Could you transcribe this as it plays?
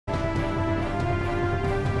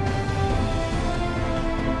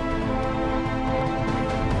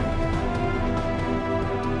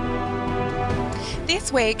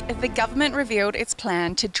This week, the government revealed its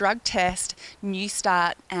plan to drug test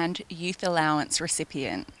Newstart and Youth Allowance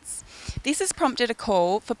recipients. This has prompted a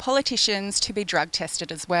call for politicians to be drug tested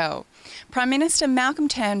as well. Prime Minister Malcolm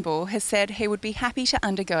Turnbull has said he would be happy to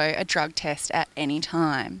undergo a drug test at any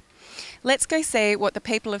time. Let's go see what the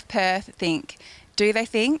people of Perth think. Do they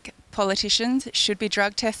think politicians should be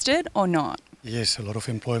drug tested or not? Yes, a lot of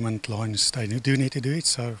employment lines, they do need to do it,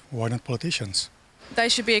 so why not politicians? They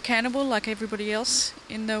should be accountable like everybody else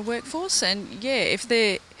in the workforce, and yeah, if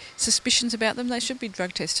there are suspicions about them, they should be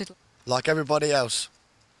drug tested. Like everybody else,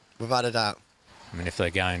 without a doubt. I mean, if they're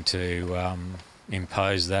going to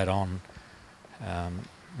impose that on,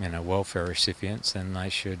 welfare recipients, then they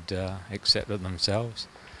should accept it themselves.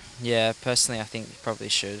 Yeah, personally I think you probably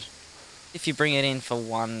should. If you bring it in for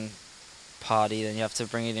one party, then you have to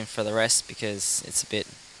bring it in for the rest because it's a bit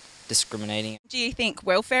discriminating. Do you think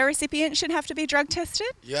welfare recipients should have to be drug tested?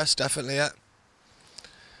 Yes, definitely, yeah.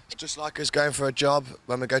 It's just like us going for a job,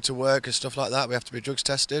 when we go to work and stuff like that, we have to be drugs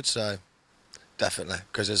tested, so definitely,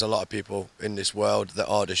 because there's a lot of people in this world that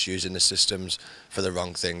are just using the systems for the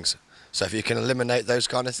wrong things. So if you can eliminate those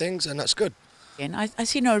kind of things, then that's good. And I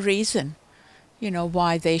see no reason,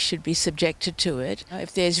 why they should be subjected to it.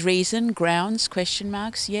 If there's reason, grounds, question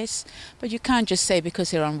marks, yes, but you can't just say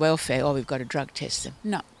because they're on welfare, we've got to drug test them.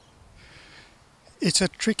 No. It's a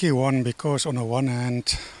tricky one because on the one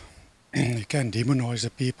hand, you can demonise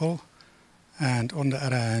the people, and on the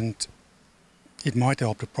other hand, it might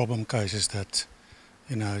help the problem cases that,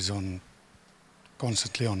 is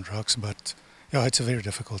constantly on drugs, but yeah, it's a very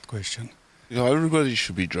difficult question. Everybody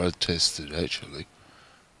should be drug tested, actually,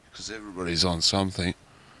 because everybody's on something.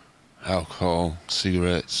 Alcohol,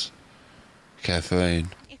 cigarettes, caffeine.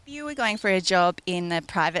 If you were going for a job in the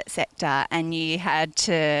private sector and you had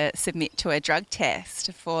to submit to a drug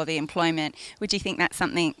test for the employment, would you think that's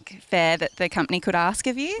something fair that the company could ask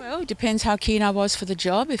of you? Well, it depends how keen I was for the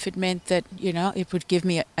job. If it meant that, it would give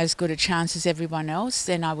me as good a chance as everyone else,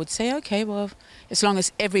 then I would say, okay, well, as long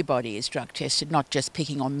as everybody is drug tested, not just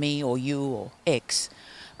picking on me or you or X,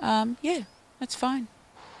 yeah, that's fine.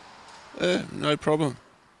 No problem.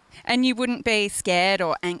 And you wouldn't be scared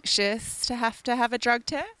or anxious to have a drug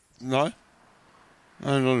test? No,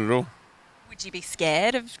 not at all. Would you be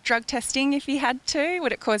scared of drug testing if you had to?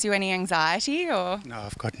 Would it cause you any anxiety or? No,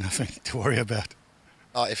 I've got nothing to worry about.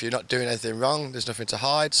 If you're not doing anything wrong, there's nothing to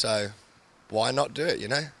hide, so why not do it,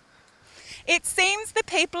 It seems the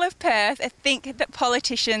people of Perth think that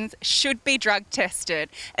politicians should be drug tested,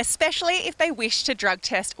 especially if they wish to drug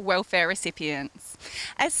test welfare recipients.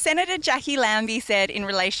 As Senator Jacqui Lambie said in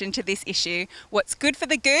relation to this issue, what's good for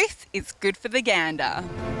the goose is good for the gander.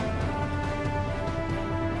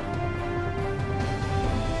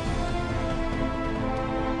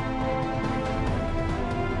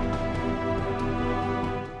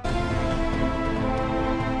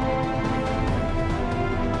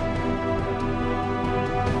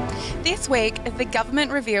 This week, the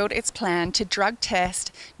government revealed its plan to drug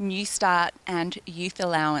test Newstart and Youth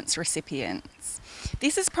Allowance recipients.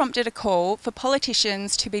 This has prompted a call for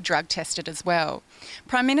politicians to be drug tested as well.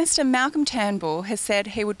 Prime Minister Malcolm Turnbull has said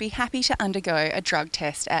he would be happy to undergo a drug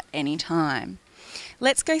test at any time.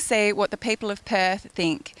 Let's go see what the people of Perth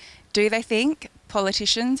think. Do they think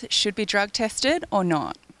politicians should be drug tested or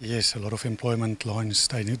not? Yes, a lot of employment lines,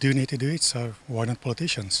 they do need to do it, so why not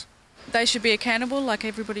politicians? They should be accountable like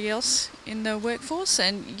everybody else in the workforce,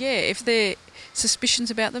 and yeah, if there are suspicions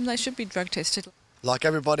about them, they should be drug tested. Like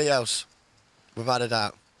everybody else, without a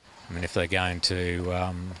doubt. I mean, if they're going to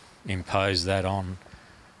impose that on,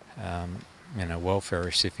 welfare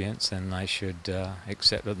recipients, then they should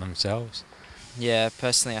accept it themselves. Yeah,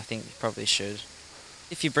 personally I think you probably should.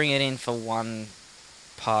 If you bring it in for one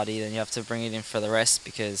party, then you have to bring it in for the rest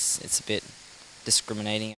because it's a bit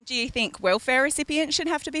discriminating. Do you think welfare recipients should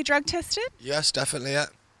have to be drug tested? Yes, definitely, yeah.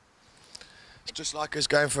 It's just like us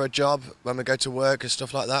going for a job, when we go to work and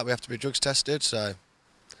stuff like that, we have to be drugs tested, so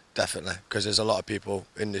definitely, because there's a lot of people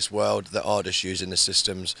in this world that are just using the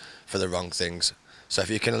systems for the wrong things. So if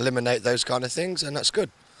you can eliminate those kind of things, then that's good.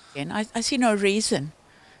 And I see no reason,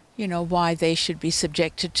 why they should be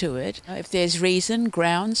subjected to it. If there's reason,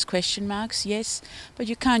 grounds, question marks, yes, but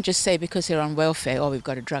you can't just say because they're on welfare, we've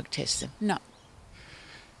got to drug test them. No.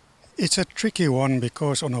 It's a tricky one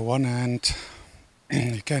because on the one hand,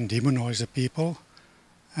 you can demonise the people,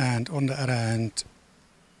 and on the other hand,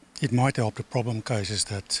 it might help the problem cases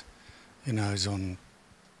that, is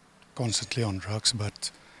constantly on drugs, but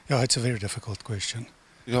yeah, it's a very difficult question.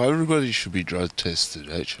 Everybody should be drug tested,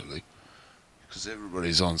 actually, because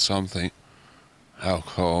everybody's on something.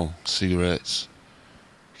 Alcohol, cigarettes,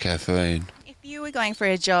 caffeine. If If you were going for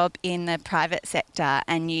a job in the private sector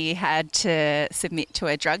and you had to submit to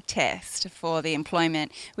a drug test for the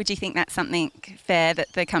employment, would you think that's something fair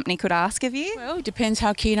that the company could ask of you? Well, it depends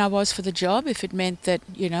how keen I was for the job. If it meant that,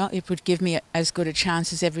 it would give me as good a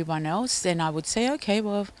chance as everyone else, then I would say, okay,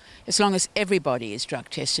 well, as long as everybody is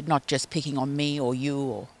drug tested, not just picking on me or you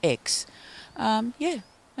or X, yeah,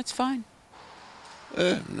 that's fine.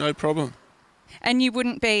 No problem. And you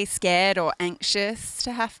wouldn't be scared or anxious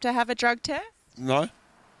to have a drug test? No.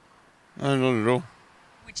 No, not at all.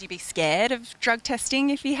 Would you be scared of drug testing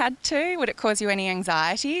if you had to? Would it cause you any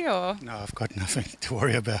anxiety or? No, I've got nothing to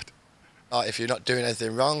worry about. If you're not doing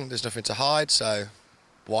anything wrong, there's nothing to hide, so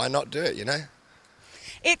why not do it, you know?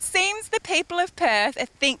 It seems the people of Perth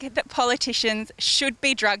think that politicians should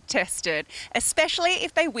be drug tested, especially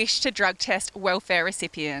if they wish to drug test welfare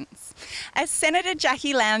recipients. As Senator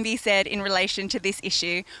Jacqui Lambie said in relation to this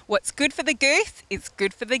issue, what's good for the goose is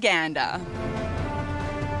good for the gander.